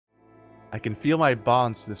I can feel my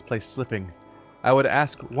bonds to this place slipping. I would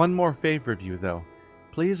ask one more favor of you, though.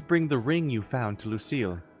 Please bring the ring you found to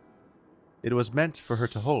Lucille. It was meant for her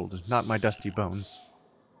to hold, not my dusty bones.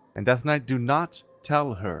 And Death Knight, do not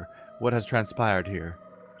tell her what has transpired here.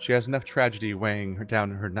 She has enough tragedy weighing her down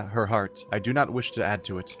her heart. I do not wish to add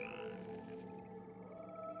to it.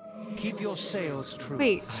 Keep your sails true.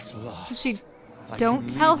 Wait, at last. so she I don't can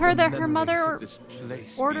tell leave her the that her memories mother of this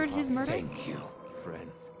place ordered behind. his murder? Thank you, friend.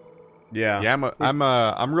 Yeah. Yeah,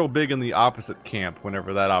 I'm real big in the opposite camp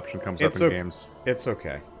whenever that option comes up in games. It's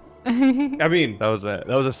okay. I mean, that was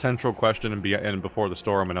a central question in Before the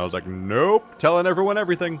Storm, and I was like, nope, telling everyone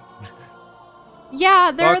everything.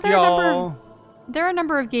 Yeah, there Fuck are y'all. a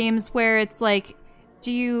number of games where it's like,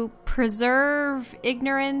 do you preserve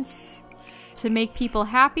ignorance to make people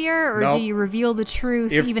happier, or Nope. do you reveal the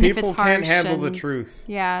truth if even if it's people harsh? can't handle the and- truth,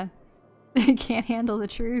 Yeah, can't handle the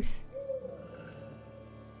truth.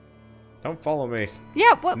 don't follow me.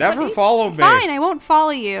 Yeah, what? Never what do you- follow me. Fine, I won't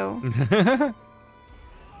follow you.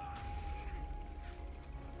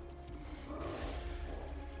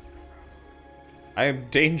 I am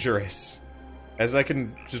dangerous. As I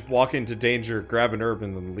can just walk into danger, grab an herb,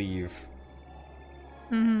 and then leave.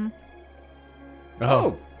 Mm-hmm.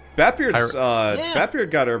 Oh, Batbeard's, Yeah.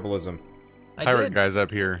 Batbeard got herbalism. I Pirate did. guys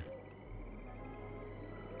up here.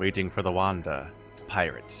 Waiting for the Wanda to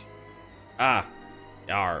pirate. Ah,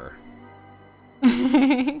 yar.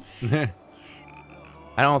 I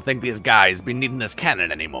don't think these guys be needing this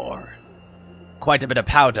cannon anymore. Quite a bit of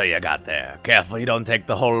powder you got there. Careful you don't take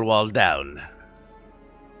the whole wall down.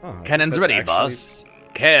 Oh, Cannon's that's ready, actually- boss.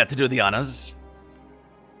 Care to do the honors?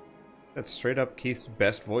 That's straight up Keith's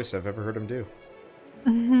best voice I've ever heard him do.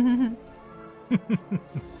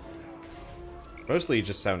 Mostly he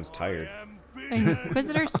just sounds tired.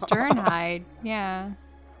 Inquisitor Sternhide, yeah.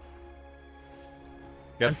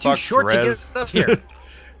 Get I'm too fucked, short to Rez. get up here.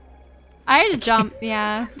 I had to jump,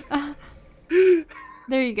 yeah.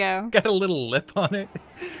 There you go. Got a little lip on it.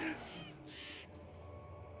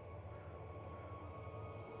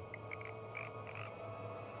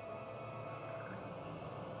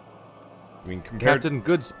 I mean, compared Captain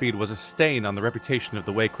Goodspeed was a stain on the reputation of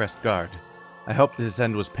the Waycrest Guard. I hope his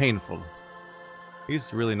end was painful.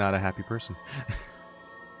 He's really not a happy person.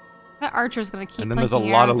 That archer's gonna keep And then there's a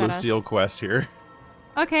plinking lot of arrows at us. Lucille quests here.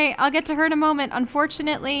 Okay, I'll get to her in a moment.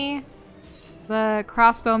 Unfortunately, the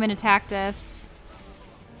crossbowman attacked us.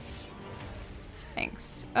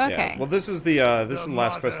 Thanks. Okay. Yeah. Well, this is the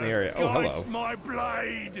last quest in the area. Oh, hello. My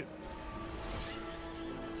blade.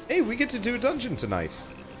 Hey, we get to do a dungeon tonight.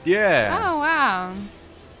 Yeah. Oh, wow.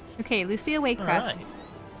 Okay, Lucia Waycrest. Alright.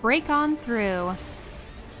 Break on through.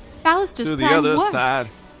 Ballister's To the plan other worked. side.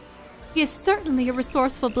 He is certainly a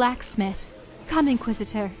resourceful blacksmith. Come,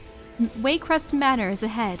 Inquisitor. Waycrest Manor is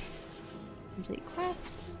ahead. Complete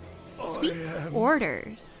quest. Sweet's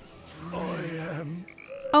orders.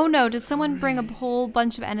 Oh no, did someone bring a whole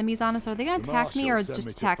bunch of enemies on us? Are they gonna attack me or just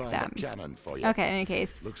attack them? Okay, in any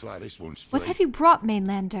case. Looks like this one's What free. have you brought,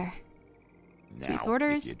 Mainlander? Sweet's Now,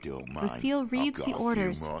 orders. if you don't mind, Lucille I've reads got the a few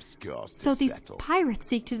orders. more scores So to these settle. pirates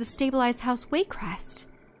seek to destabilize House Waycrest.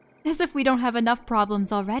 As if we don't have enough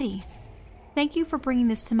problems already. Thank you for bringing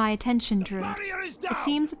this to my attention, Druid. It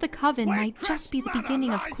seems that the Coven might just be the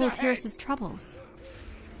beginning of Kultiris' troubles.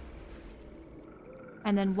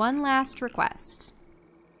 And then one last request.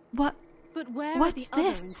 What? But where What's are the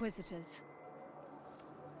this? other Inquisitors?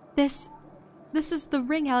 This is the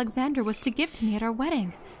ring Alexander was to give to me at our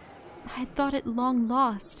wedding. I had thought it long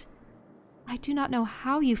lost. I do not know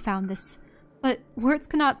how you found this, but words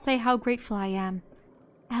cannot say how grateful I am.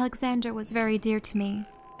 Alexander was very dear to me,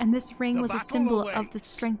 and this ring was a symbol of the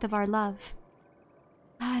strength of our love.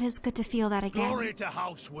 Ah, it is good to feel that again. Glory to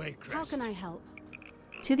House Waycrest. How can I help?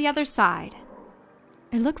 To the other side.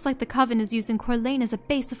 It looks like the Coven is using Corlane as a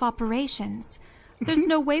base of operations. There's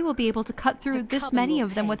no way we'll be able to cut through The this Coven many will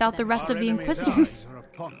of them pay without for the them. rest of the Our enemy's Inquisitors. eyes are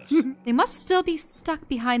upon us. They must still be stuck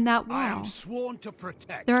behind that I am wall. sworn to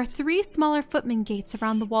protect. There are 3 smaller footman gates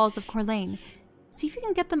around the walls of Corlane. See if you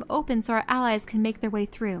can get them open so our allies can make their way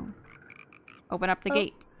through. Open up the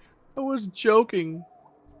gates. I was joking,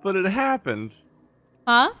 but it happened.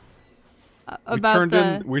 Huh?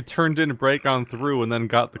 We turned in, break on through, and then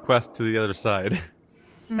got the quest to the other side.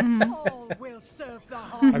 All will serve the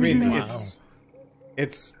I mean, Wow.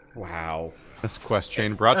 it's wow. This quest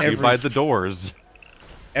chain brought to you by the doors.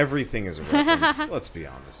 Everything is a reference. Let's be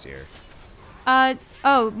honest here.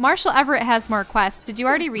 Oh, Marshall Everett has more quests. Did you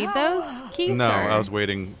already read those, Keith? No, or- I was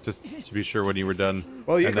waiting just to be sure when you were done.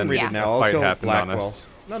 Well, you And can then read yeah. it now. a I'll fight kill happened on Blackwell. us.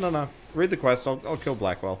 No. Read the quest. I'll kill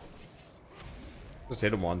Blackwell. Just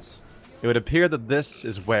hit him once. It would appear that this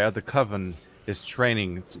is where the Coven is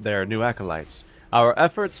training their new acolytes. Our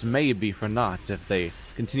efforts may be for naught if they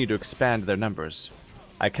continue to expand their numbers.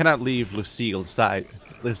 I cannot leave Lucille's side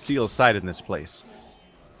in this place.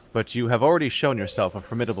 But you have already shown yourself a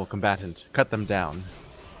formidable combatant. Cut them down.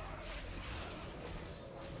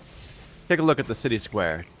 Take a look at the city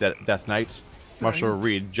square, Death Knight. Marshal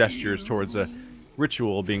Reed gestures towards a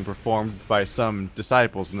ritual being performed by some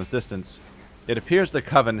disciples in the distance. It appears the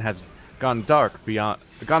Coven has gone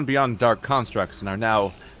beyond dark constructs and are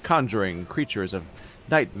now conjuring creatures of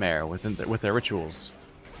nightmare with their rituals.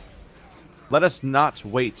 Let us not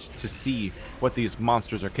wait to see what these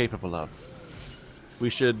monsters are capable of. We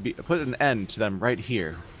should put an end to them right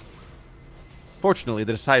here. Fortunately,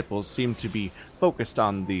 the disciples seem to be focused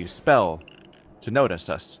on the spell to notice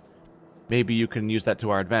us. Maybe you can use that to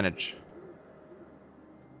our advantage.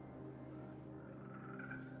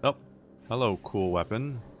 Oh, hello, cool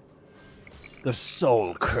weapon. The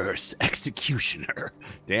Soul Curse Executioner.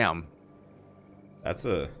 Damn. That's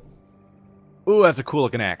a... Ooh, that's a cool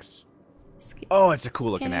looking axe. Oh, it's a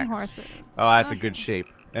cool looking axe. Horses. Oh, that's a good shape.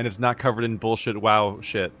 And it's not covered in bullshit wow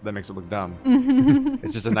shit that makes it look dumb.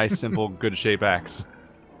 It's just a nice, simple, good shape axe.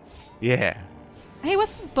 Yeah. Hey,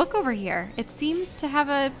 what's this book over here? It seems to have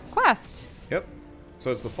a quest. Yep.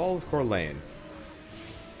 So it's the Fall of Corlane.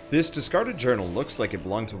 This discarded journal looks like it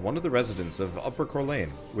belonged to one of the residents of Upper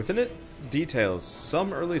Corlane. Within it details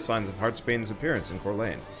some early signs of Heartsbane's appearance in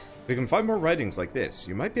Corlane. If you can find more writings like this,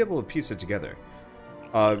 you might be able to piece it together.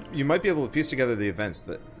 You might be able to piece together the events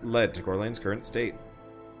that led to Corlane's current state.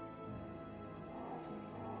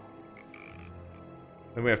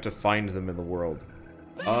 Then we have to find them in the world.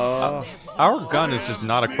 Our gun is just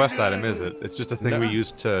not a quest item, is it? It's just a thing we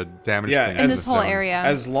use to damage things. In this whole area.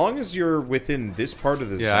 As long as you're within this part of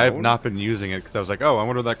the zone. Yeah, I have not been using it because I was like, oh, I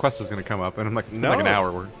wonder when that quest is going to come up. And I'm like, it's been like an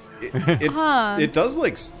hour. It does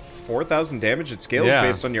like 4,000 damage. It scales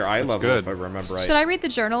based on your eye level, if I remember right. Should I read the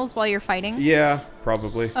journals while you're fighting? Yeah,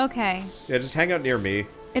 probably. Okay. Yeah, just hang out near me.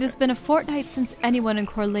 It has been a fortnight since anyone in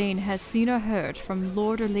Corlane has seen or heard from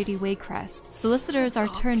Lord or Lady Waycrest. Solicitors are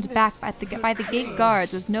turned back by the gate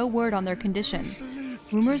guards with no word on their condition.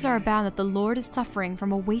 Rumors are abound that the Lord is suffering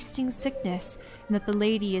from a wasting sickness, and that the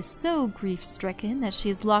Lady is so grief-stricken that she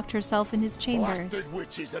has locked herself in his chambers.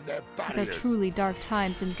 These are truly dark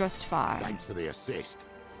times in Drustvar. Thanks for the assist.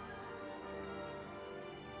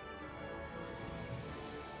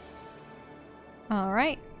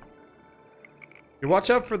 Alright. You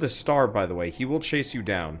watch out for the star, by the way. He will chase you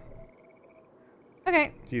down.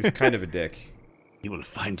 Okay. He's kind of a dick. He will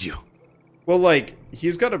find you. Well, like,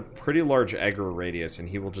 he's got a pretty large aggro radius, and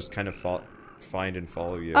he will just kind of find and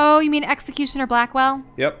follow you. Oh, you mean Executioner Blackwell?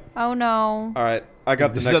 Yep. Oh no. Alright, I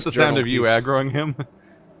got the Is next that the sound journal of you piece. aggroing him?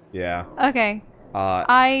 Yeah. Okay.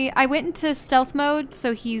 I went into stealth mode,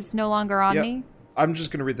 so he's no longer on me. I'm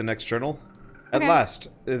just gonna read the next journal. At Okay. last,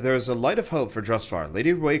 there is a light of hope for Drustvar.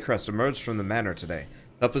 Lady Waycrest emerged from the manor today,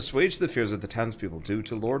 to help assuage the fears of the townspeople due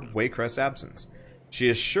to Lord Waycrest's absence. She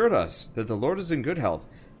assured us that the Lord is in good health.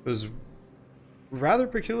 It was rather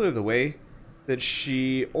peculiar the way that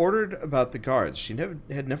she ordered about the guards. She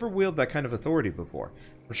had never wielded that kind of authority before.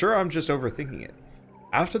 I'm sure I'm just overthinking it.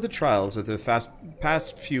 After the trials of the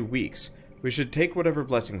past few weeks, we should take whatever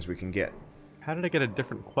blessings we can get. How did I get a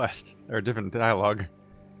different quest? Or a different dialogue?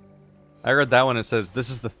 I read that one. It says,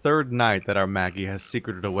 this is the third night that our Maggie has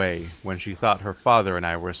secreted away when she thought her father and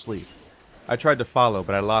I were asleep. I tried to follow,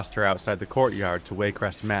 but I lost her outside the courtyard to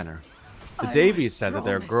Waycrest Manor. The Davies said that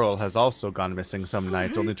their girl has also gone missing some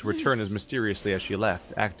nights, only to return as mysteriously as she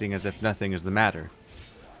left, acting as if nothing is the matter.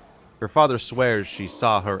 Her father swears she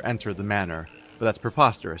saw her enter the manor, but that's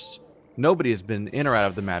preposterous. Nobody has been in or out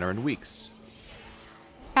of the manor in weeks.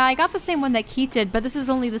 I got the same one that Keith did, but this is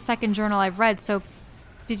only the second journal I've read, so...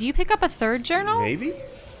 Did you pick up a third journal? Maybe?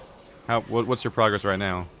 What's your progress right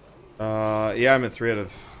now? Yeah, I'm at 3 out of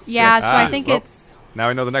 6. Yeah, so I think it's... Now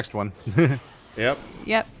I know the next one. Yep.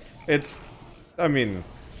 Yep. It's, I mean,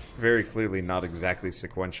 very clearly not exactly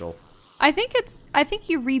sequential. I think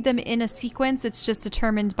you read them in a sequence. It's just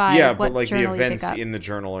determined by Yeah, what but like the journal you events pick up. in the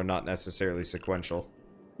journal are not necessarily sequential.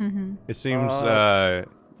 Mm-hmm. It seems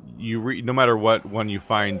no matter what one you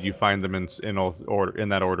find them in all order, in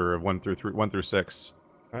that order of 1 through 6.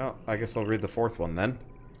 Well, I guess I'll read the 4th one then.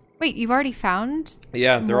 Wait, you've already found?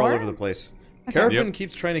 Yeah, they're more? all over the place. Okay. Carabin Yep.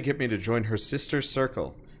 keeps trying to get me to join her sister's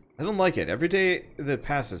circle. I don't like it. Every day that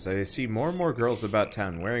passes, I see more and more girls about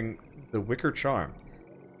town wearing the wicker charm.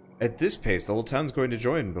 At this pace, the whole town's going to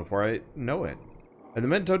join before I know it. And the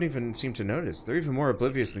men don't even seem to notice. They're even more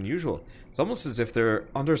oblivious than usual. It's almost as if they're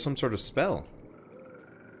under some sort of spell.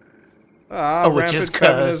 Ah, A witch's rampant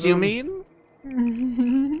curse, you feminism.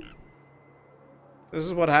 mean? This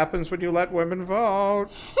is what happens when you let women vote.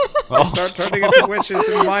 They start turning into witches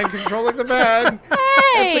and mind controlling the man.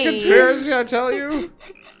 It's the conspiracy, I tell you.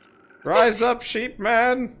 Rise up, sheep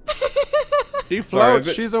man. She Sorry, floats.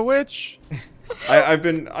 but- She's a witch. I've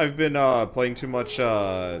been playing too much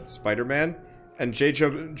Spider-Man, and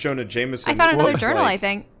Jonah Jameson I found another was, journal, like, I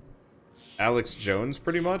think. Alex Jones,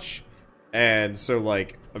 pretty much. And so,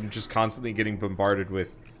 like, I'm just constantly getting bombarded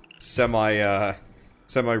with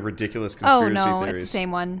semi-ridiculous Oh conspiracy no, theories. it's the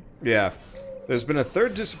same one. Yeah. There's been a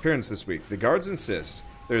third disappearance this week. The guards insist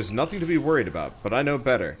there's nothing to be worried about, but I know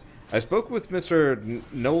better. I spoke with Mr.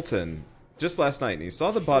 Knowlton just last night, and he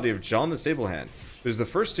saw the body of John the Stablehand, who was the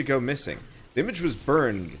first to go missing. The image was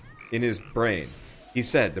burned in his brain. He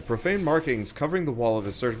said, the profane markings covering the wall of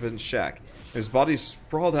his servant's shack. His body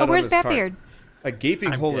sprawled out on Where's his cart. Batbeard? A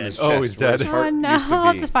gaping I'm hole in dead. his Oh, chest he's where his dead. heart Oh no, used to I'll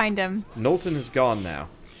have be. to find him. Knowlton is gone now.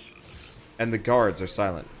 And the guards are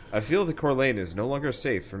silent. I feel the Corlane is no longer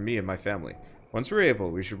safe for me and my family. Once we're able,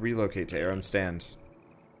 we should relocate to Aram Stand.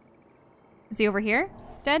 Is he over here?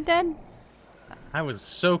 Dead? I was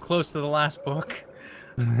so close to the last book.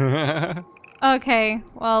 Okay,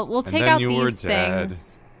 well, we'll take then out you were these dead.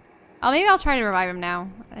 things. Oh, maybe I'll try to revive him now.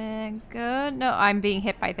 Good. No, I'm being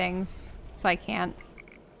hit by things, so I can't.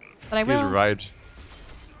 But I He's will. revived.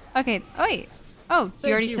 Okay. Oh wait. Oh, you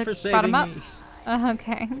Thank already you took for brought him saving up. me.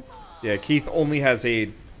 Okay. Yeah, Keith only has a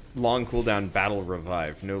long cooldown battle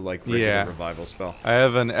revive, no like regular Yeah. revival spell. I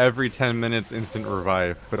have an every 10 minutes instant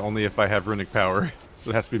revive, but only if I have runic power. So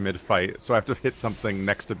it has to be mid-fight. So I have to hit something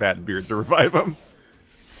next to Batbeard to revive him.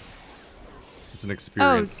 It's an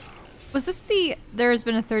experience. Was this the There's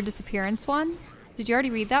Been a Third Disappearance one? Did you already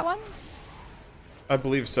read that one? I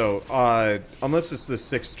believe so. Unless it's the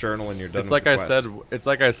 6th journal and you're done It's with like the I quest. said. It's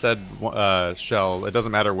like I said, Shell. It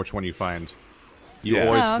doesn't matter which one you find. You Yeah.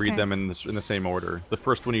 always Oh, read okay. them in the same order. The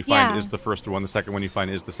first one you find Yeah. is the first one. The second one you find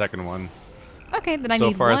is the second one. Okay, then I So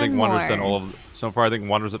need far, one I think more. Wander's done all of. So far, I think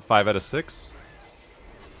Wander's at 5 out of 6.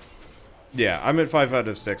 Yeah, I'm at 5 out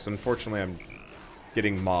of 6. Unfortunately, I'm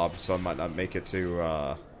getting mobbed, so I might not make it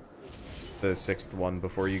to the 6th one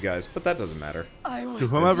before you guys, but that doesn't matter. To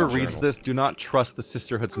whomever It's reads journal. this, do not trust the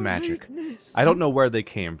Sisterhood's magic. I don't know where they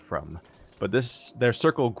came from, but their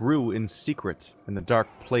circle grew in secret in the dark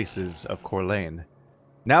places of Corlane.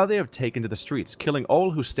 Now they have taken to the streets, killing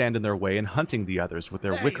all who stand in their way and hunting the others with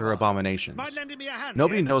their There you wicker are. abominations. Mind lending me a hand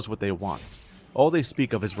Nobody here? knows what they want. All they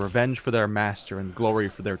speak of is revenge for their master and glory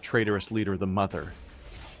for their traitorous leader, the Mother.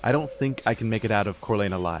 I don't think I can make it out of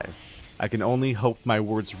Corlane alive. I can only hope my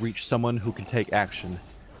words reach someone who can take action.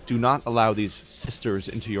 Do not allow these sisters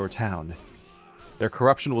into your town. Their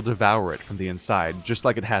corruption will devour it from the inside, just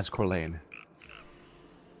like it has Corlane.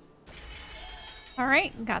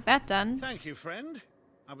 Alright, got that done. Thank you, friend.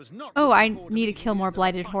 I was not. Oh, looking I forward need to being kill the more end of the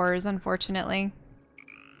blighted fight. horrors, unfortunately.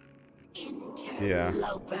 Yeah.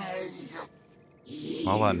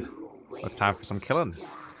 Hold on. It's time for some killing.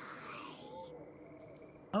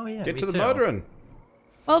 Oh yeah. Get me to the too. murderin'.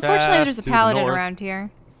 Well, fortunately, Fast there's a to the paladin north. around here.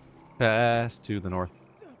 Fast to the north.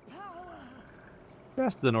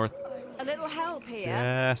 Fast to the north. A little help here.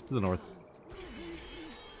 Fast to the north.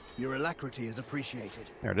 Your alacrity is appreciated.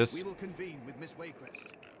 There it is. We will convene with Miss Waycrest.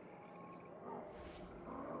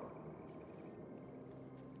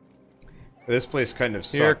 This place kind of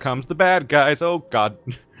sucks. Here comes the bad guys. Oh god.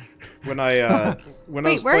 When I when I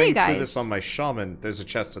Wait, was where are you playing through guys? this on my shaman, there's a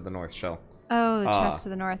chest to the north, Shell. Oh, the Ah. chest to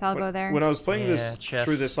the north. I'll go there. When I was playing Yeah, this chest.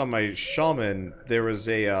 through this on my shaman, there was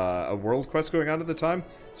a world quest going on at the time.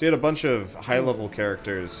 So you had a bunch of high level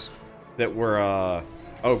characters that were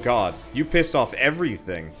oh god, you pissed off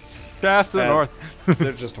everything. Fast to the Uh, north.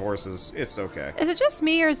 They're just horses. It's okay. Is it just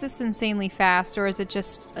me, or is this insanely fast, or is it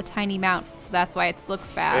just a tiny mount, so that's why it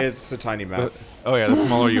looks fast? It's a tiny map. Oh yeah, the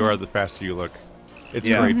smaller you are, the faster you look. It's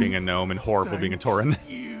Yeah. great being a gnome and horrible being a Tauren.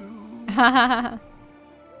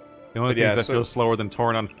 The only But thing yeah, that so- feels slower than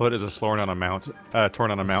Tauren on foot is a Sloren on a mount. Tauren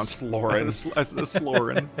on a mount. Sloren. I said a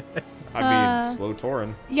Sloren. I mean, slow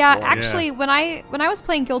Tauren. Yeah, Slow. actually, when I was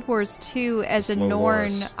playing Guild Wars 2 as a Slow Norn,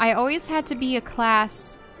 Wars. I always had to be a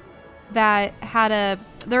class that had a.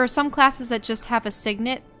 There are some classes that just have a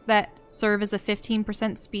signet that serve as a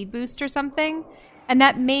 15% speed boost or something, and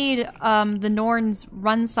that made the Norn's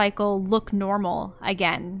run cycle look normal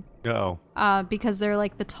again, Oh. because they're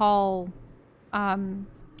like the tall,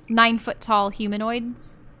 9-foot tall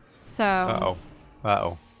humanoids. So, Uh-oh.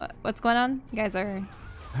 Uh-oh. What's going on? You guys are.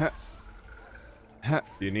 Do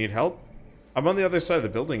you need help? I'm on the other side of the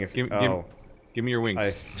building. If you. Give me your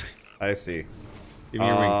wings. I see. Give me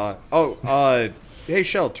your wings. Hey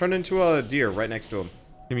Shell, turn into a deer right next to him.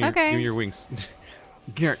 Okay. Give me your wings.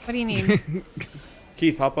 Garrett. What do you need?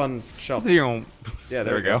 Keith, hop on shelf. Yeah,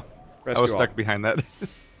 there we go. I was stuck behind that.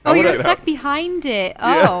 Oh, you're would've- stuck behind it.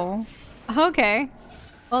 Yeah. Oh. Okay.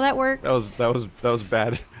 Well, that works. That was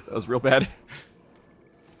bad. That was real bad.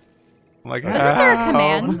 I'm like, Isn't there a "Ow."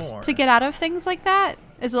 command more. to get out of things like that?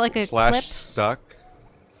 Is it like a Slash clip? stuck.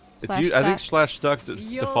 Slash I think stuck. slash stuck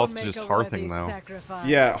You'll defaults to make just a hearthing worthy though. sacrifice.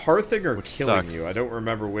 Yeah, hearthing or Which killing sucks. you. I don't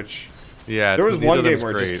remember which. Yeah, There was neither one of game them's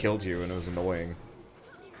where it great. just killed you and it was annoying.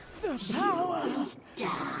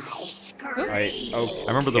 I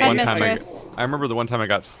remember the Red one time Mistress. I remember the one time I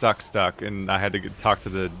got stuck, and I had to talk to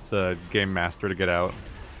the game master to get out.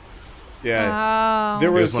 Yeah. Oh.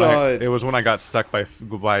 There was It was when I got stuck by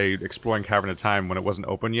exploring Cavern of Time when it wasn't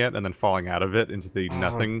open yet, and then falling out of it into the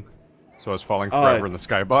nothing. So I was falling forever in the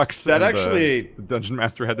skybox. that and actually- the dungeon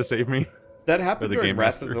master had to save me. that happened the during game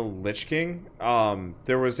Wrath master. of the Lich King.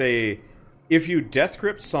 There was if you death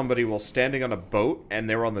gripped somebody while standing on a boat and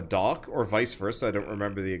they were on the dock, or vice versa, I don't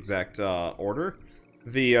remember the exact order.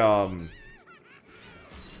 You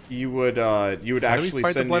would How do we actually fight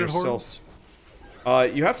the send Blighted yourself.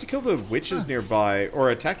 You have to kill the witches nearby, or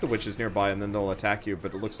attack the witches nearby, and then they'll attack you.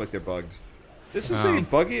 But it looks like they're bugged. This is a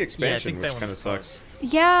buggy expansion, think that which kind of one's sucks.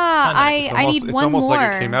 Yeah, nice. I need It's one almost more.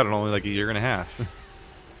 like it came out in only like a year and a half.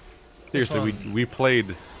 Seriously, one- we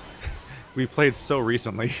played so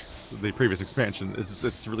recently the previous expansion.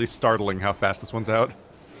 It's really startling how fast this one's out.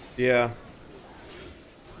 Yeah.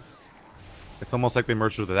 It's almost like they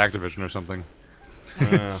merged with Activision or something.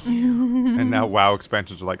 Uh, And now WoW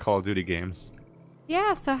expansions are like Call of Duty games.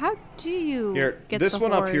 Yeah, so how do you here, get this the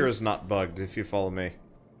one up here horrors? is not bugged. If you follow me.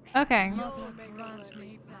 Okay. God,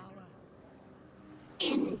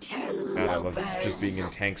 I love just being in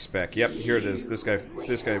tank spec. Yep, here it is. This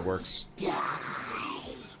guy works.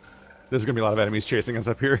 There's gonna be a lot of enemies chasing us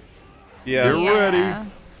up here. Yeah. You're ready. Yeah.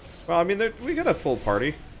 Well, I mean, we got a full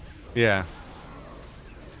party. Yeah.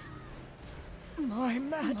 I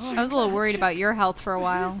was a little worried about your health for a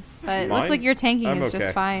while, but it looks Mine? like your tanking I'm is okay.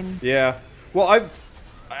 just fine. Yeah. Well,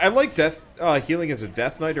 I like healing as a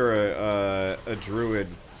death knight or a druid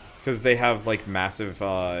because they have like massive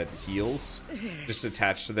heals just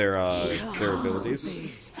attached to their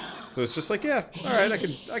abilities. So it's just like, yeah, all right,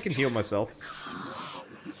 I can heal myself.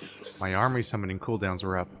 My army summoning cooldowns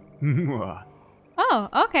are up. Oh,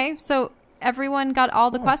 okay. So everyone got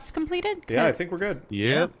all the quests completed? Yeah, I think we're good.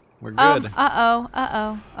 Yep, we're good.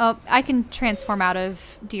 Oh, I can transform out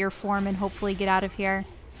of deer form and hopefully get out of here.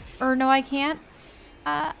 Or no, I can't.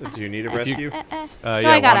 Do you need a rescue? No, yeah,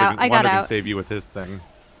 I got out. I got Wander can out. save you with his thing.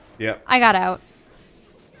 Yep. I got out.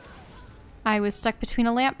 I was stuck between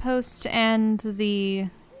a lamppost and the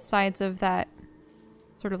sides of that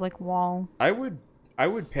sort of like wall. I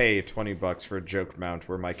would pay $20 for a joke mount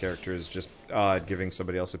where my character is just giving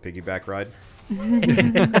somebody else a piggyback ride.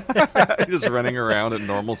 Just running around at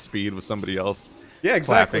normal speed with somebody else Yeah,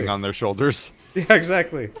 exactly. clapping on their shoulders. Yeah,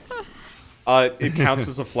 exactly. It counts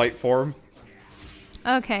as a flight form.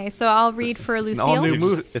 Okay, so I'll read for It's Lucille.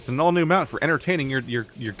 an all new mount for entertaining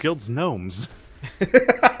your guild's gnomes.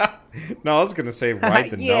 No, I was gonna say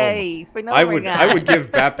ride the gnome. Yay, for no I would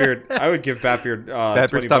give Batbeard Batbeard,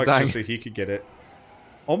 $20 stop dying. just so he could get it.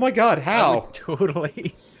 Oh my god, how?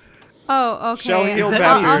 Totally. Oh, okay. Shall heal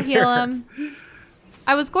I'll Batbeard. heal him.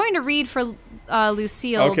 I was going to read for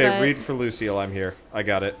Lucille. Okay, but, read for Lucille, I'm here. I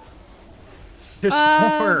got it. There's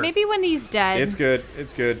more. maybe when he's dead. It's good.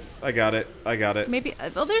 It's good. I got it. I got it. Maybe.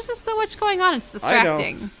 Well, there's just so much going on. It's I know.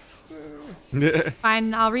 distracting.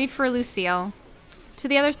 Fine, I'll read for Lucille. To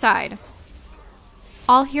the other side.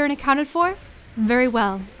 All here and accounted for? Very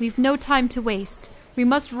well. We've no time to waste. We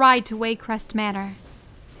must ride to Waycrest Manor.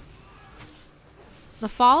 The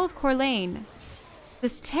fall of Corlane.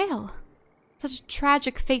 This tale. Such a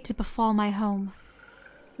tragic fate to befall my home.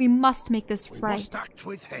 We must make this right. Must act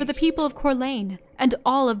with haste. For the people of Corlane and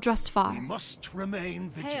all of We Drustvar. must remain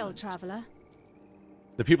Hail, vigilant. traveler.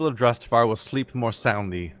 The people of Drustvar will sleep more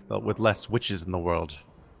soundly, but with less witches in the world.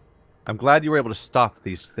 I'm glad you were able to stop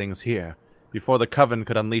these things here, before the Coven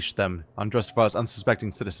could unleash them on Drustvar's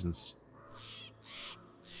unsuspecting citizens.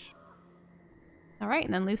 Alright,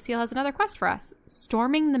 and then Lucille has another quest for us.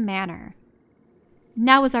 Storming the Manor.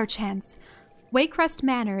 Now is our chance. Waycrest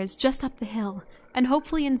Manor is just up the hill, and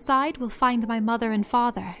hopefully inside we'll find my mother and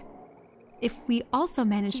father. If we also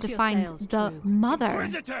manage Keep to your find sails the true. mother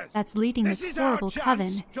Inquisitors, that's leading this is our horrible chance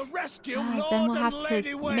coven, to rescue then Lord we'll have and to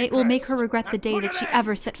Lady we'll make her Waycrest regret the and day put that an she end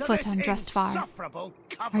ever set to foot this on Drustvar. insufferable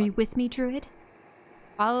coven. Are you with me, Druid?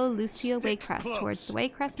 Follow Lucille Stick Waycrest close. towards the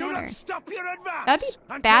Waycrest Do Manor. not stop your advance That'd be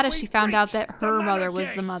until bad if we she found out reach that the her manor mother was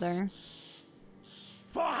the gates. mother.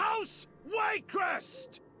 For House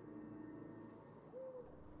Waycrest!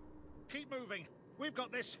 Keep moving. We've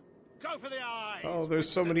got this. Go for the eyes. Oh, there's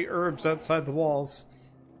so many herbs outside the walls.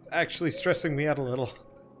 It's actually stressing me out a little.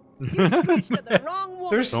 You scratched at the wrong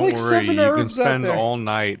one. There's Don't like worry, 7 you can herbs out spend there. all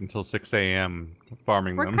night until 6 a.m.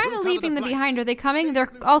 farming We're them. kind of leaving them behind. Are they coming?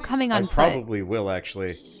 They're all coming I on foot. probably will,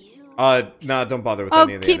 actually. Nah, don't bother with Oh,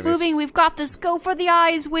 any of the keep enemies. moving. We've got this. Go for the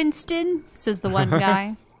eyes, Winston, says the one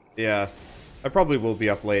guy. Yeah. I probably will be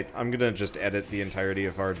up late. I'm gonna just edit the entirety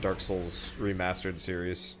of our Dark Souls remastered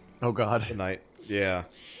series Oh god. tonight. Yeah.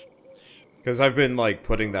 Because I've been, like,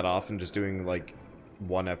 putting that off and just doing, like,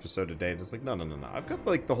 1 episode a day. And it's like, no. I've got,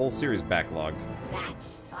 like, the whole series backlogged.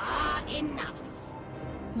 That's far enough.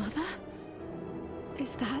 Mother?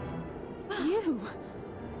 Is that you?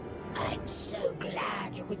 I'm so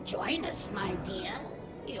glad you could join us, my dear.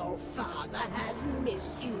 Your father has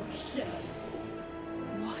missed you so.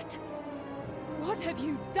 What? What have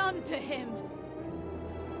you done to him?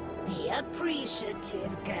 Be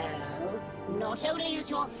appreciative, girl. Not only is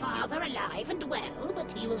your father alive and well, but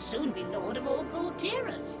he will soon be Lord of all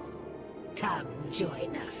Kultiras. Come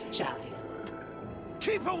join us, child.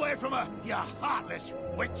 Keep away from her, you heartless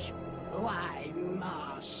witch! Why,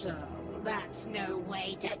 Marshal, that's no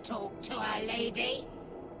way to talk to a lady.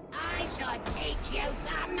 I shall teach you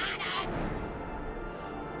some manners.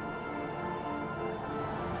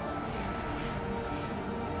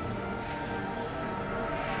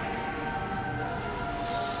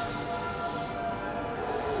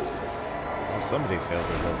 Well, somebody failed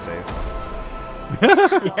their will save.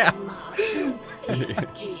 Yeah. Marshal,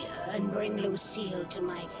 adieu and bring Lucille to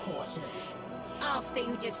my quarters. After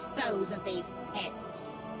you dispose of these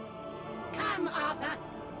pests. Come, Arthur.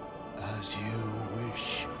 As you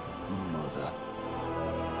wish, mother.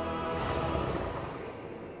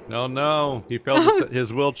 No. He failed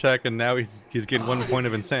his will check, and now he's getting 1 point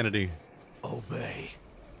of insanity. Obey.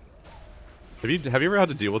 Have you ever had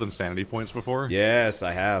to deal with insanity points before? Yes,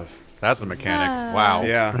 I have. That's a mechanic. Yeah. Wow.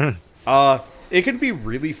 Yeah. It can be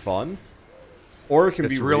really fun. Or it can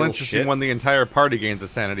It's be real real interesting shit. when the entire party gains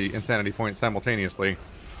insanity point simultaneously.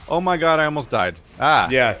 Oh my god, I almost died. Ah.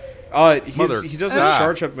 Yeah. Mother. He does a Ah,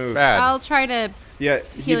 charge up move. Bad. I'll try to. Yeah,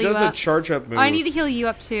 he Heal you does a up. charge up move. Oh, I need to heal you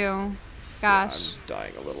up too. Gosh. I'm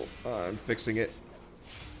dying a little. I'm fixing it.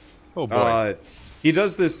 Oh boy. He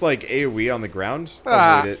does this like AoE on the ground.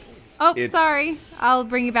 Ah. Avoid it. Oh, it- sorry. I'll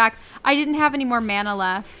bring you back. I didn't have any more mana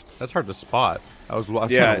left. That's hard to spot. I was trying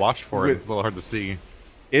Yeah, to watch for it. with- It's a little hard to see.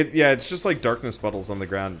 Yeah, it's just like darkness puddles on the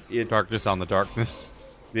ground. Darkness on the darkness.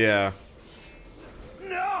 Yeah.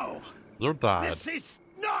 No! You're dead. This is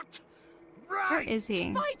not right! Where is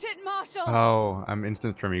he? Fight it, Marshal! Oh, I'm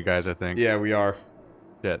instanced from you guys, I think. Yeah, we are.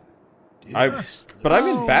 Shit. Dearest But I'm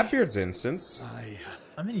in Oh. Batbeard's instance.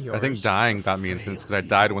 I'm in yours. I think dying got me instanced because I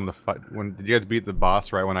died when the fight. When did you guys beat the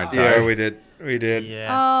boss right when I died? Yeah, we did. We did. Yeah.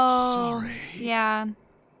 Oh, Sorry. yeah.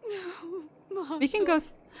 No, Marshal. We can go.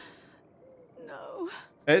 No.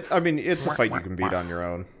 I mean, it's a fight you can beat on your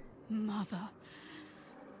own. Mother.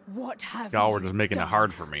 What have Y'all you were just making done? it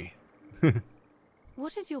hard for me.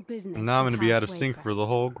 What is your business? And now I'm with gonna be out of House sync for the Waycrest?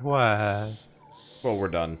 whole quest. Well, we're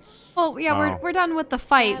done. Well, yeah, Oh. we're done with the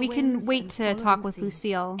fight. Fair We can winds wait and to following talk with seas.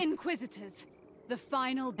 Lucille Inquisitors, the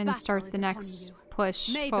final and battle start is the upon next you.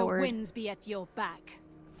 push May forward the winds be at your back.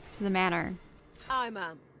 to the manor. Aye,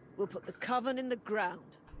 ma'am. We'll put the coven in the ground.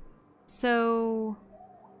 So,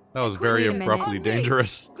 That was very Wait a minute. abruptly On me.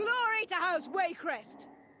 dangerous. Glory to House Waycrest!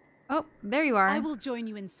 oh, there you are. I will join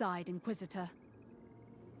you inside, Inquisitor.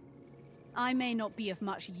 I may not be of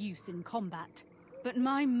much use in combat, but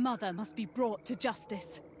my mother must be brought to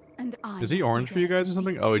justice, and I Is he must be orange for you there to guys or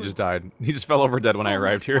something? see Oh, he through. just died. He just fell over dead when I For my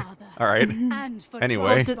arrived here. father. All right. And for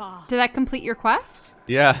Anyway. Did, Drothgar. did that complete your quest?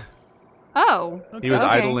 Yeah. Oh, He was okay.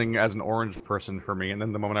 idling as an orange person for me, and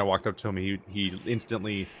then the moment I walked up to him, he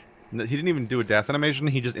instantly. He didn't even do a death animation.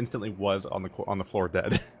 He just instantly was on the floor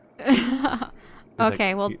dead. It's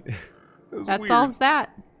Okay, like, well, it was that weird. solves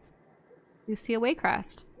that. Lucia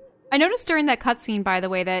Waycrest. I noticed during that cutscene, by the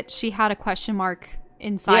way, that she had a question mark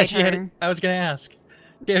inside Yeah, she her. had. I was gonna ask.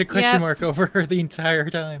 She had a question Yep. mark over her the entire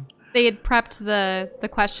time. They had prepped the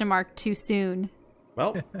question mark too soon.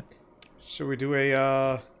 Well, should we do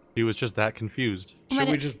a, He was just that confused. I'm should we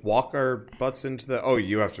gonna- just walk our butts into the... Oh,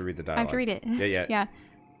 you have to read the I dialogue. have to read it. Yeah. Yeah.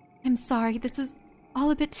 I'm sorry, this is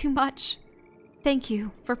all a bit too much. Thank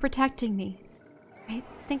you for protecting me. I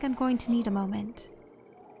think I'm going to need a moment.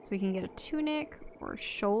 So we can get a tunic or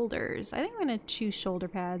shoulders. I think I'm going to choose shoulder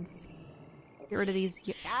pads. Get rid of these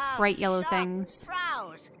bright yellow things.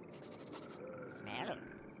 Browse. Smell.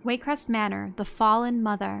 Waycrest Manor, the fallen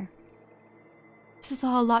mother. This is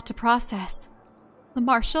all a lot to process. The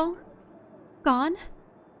Marshal? Gone?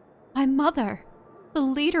 My mother, the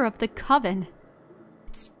leader of the Coven.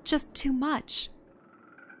 It's just too much.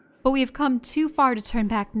 But we have come too far to turn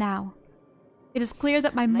back now. It is clear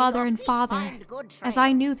that my mother and father, as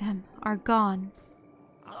I knew them, are gone.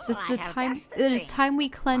 This is it is time we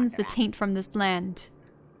cleanse the taint from this land.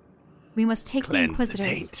 We must take the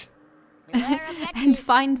Inquisitors and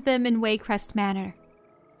find them in Waycrest Manor.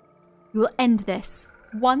 We will end this,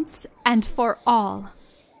 once and for all.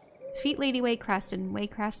 Defeat Lady Waycrest in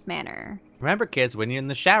Waycrest Manor. Remember, kids, when you're in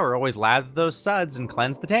the shower, always lather those suds and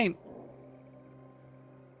cleanse the taint.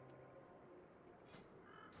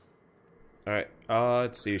 Alright,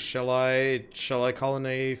 let's see. Shall I call in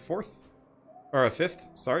a fourth? Or a fifth,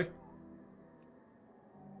 sorry?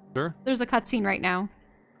 Sure. There's a cutscene right now.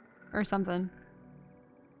 Or something.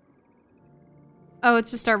 Oh,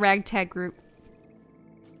 it's just our ragtag group.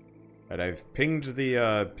 Alright, I've pinged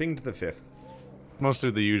the fifth.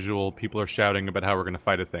 Mostly the usual. People are shouting about how we're going to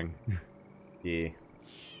fight a thing. Yeah.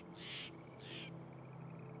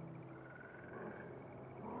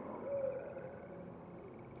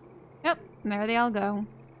 Yep, and there they all go.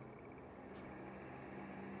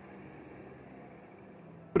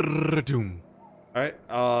 Doom. Alright,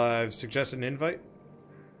 I've suggested an invite.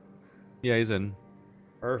 Yeah, he's in.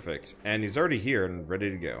 Perfect. And he's already here and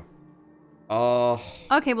ready to go.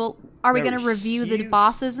 Okay, well, are we no, going to review the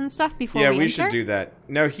bosses and stuff before we enter? Yeah, we should do that.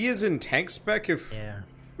 Now, he is in tank spec if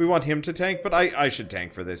we want him to tank, but I should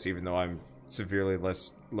tank for this, even though I'm severely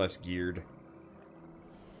less geared.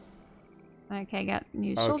 Okay, got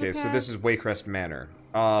new shoulder Okay, so pad. this is Waycrest Manor.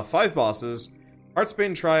 5 bosses.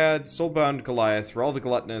 Heartsbane Triad, Soulbound Goliath, Rawl the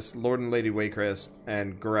Gluttonous, Lord and Lady Waycrest,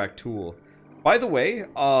 and Gorak Tool. By the way,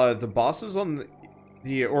 the bosses on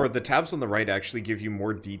the tabs on the right actually give you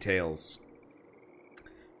more details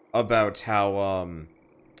about how,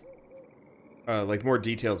 like more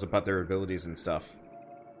details about their abilities and stuff,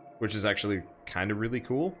 which is actually kind of really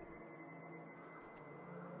cool.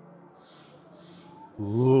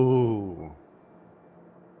 Ooh.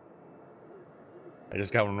 I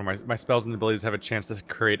just got one of my spells and abilities have a chance to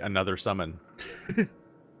create another summon. To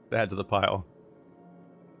add to the pile.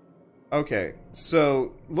 Okay,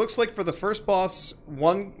 so looks like for the first boss,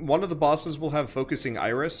 one of the bosses will have Focusing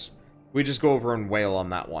Iris. We just go over and wail on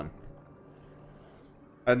that one.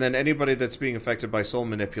 And then anybody that's being affected by soul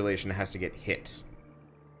manipulation has to get hit.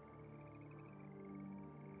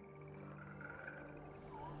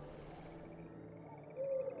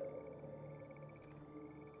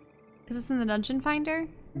 Is this in the Dungeon Finder?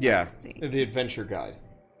 Yeah, Let's see. the Adventure Guide.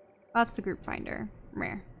 Oh, that's the Group Finder.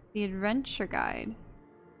 Rare. The Adventure Guide.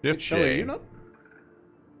 Yep, Shelly, are you not?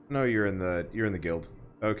 No, you're in the guild.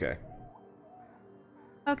 Okay.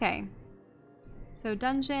 Okay. So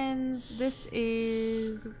dungeons, this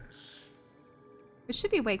is... It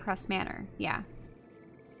should be Waycrest Manor, yeah.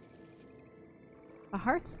 The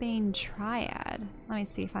Heartsbane Triad. Let me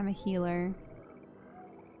see if I'm a healer.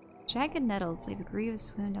 Jagged Nettles leave a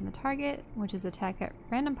grievous wound on the target, which is attack at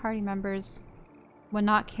random party members when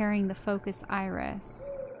not carrying the Focus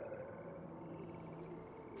Iris.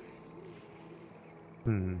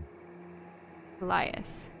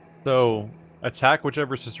 Goliath. So, attack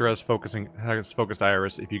whichever sister has focused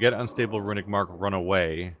iris. If you get unstable runic mark, run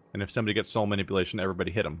away. And if somebody gets soul manipulation,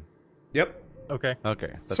 everybody hit them. Yep. Okay.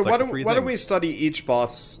 Okay. That's So like why don't we study each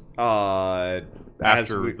boss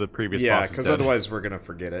after the previous yeah, boss? because otherwise we're gonna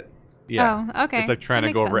forget it. Yeah. Oh, okay. It's like trying That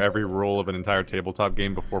to go makes over sense. every rule of an entire tabletop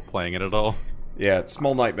game before playing it at all. Yeah, it's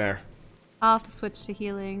small nightmare. I'll have to switch to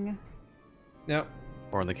healing. Yep.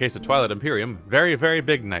 Or in the case of Twilight Imperium, very, very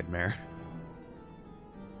big nightmare.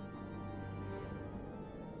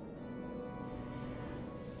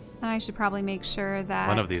 And I should probably make sure that...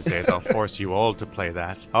 One of these days I'll force you all to play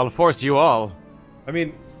that. I'll force you all. I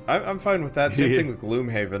mean, I'm fine with that. Same thing with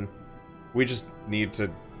Gloomhaven. We just need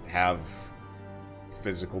to have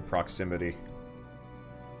physical proximity.